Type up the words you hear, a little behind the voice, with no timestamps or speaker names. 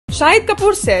Shahid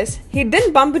Kapoor says he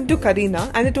didn't bump into Kareena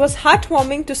and it was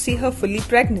heartwarming to see her fully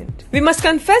pregnant. We must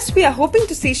confess we are hoping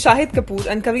to see Shahid Kapoor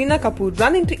and Kareena Kapoor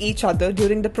run into each other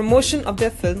during the promotion of their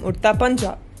film Udta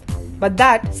Punjab. But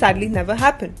that sadly never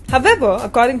happened. However,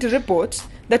 according to reports,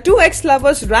 the two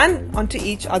ex-lovers ran onto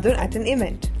each other at an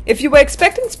event. If you were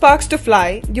expecting sparks to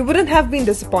fly, you wouldn't have been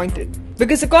disappointed.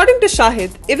 Because according to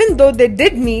Shahid, even though they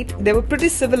did meet, they were pretty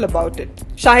civil about it.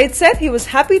 Shahid said he was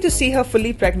happy to see her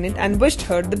fully pregnant and wished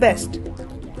her the best.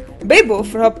 Bebo,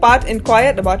 for her part,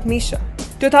 inquired about Misha.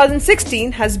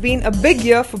 2016 has been a big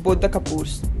year for both the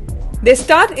Kapoors. They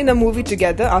starred in a movie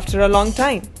together after a long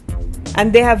time.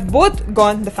 And they have both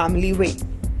gone the family way.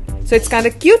 So it's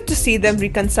kinda cute to see them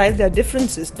reconcile their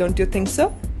differences, don't you think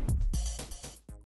so?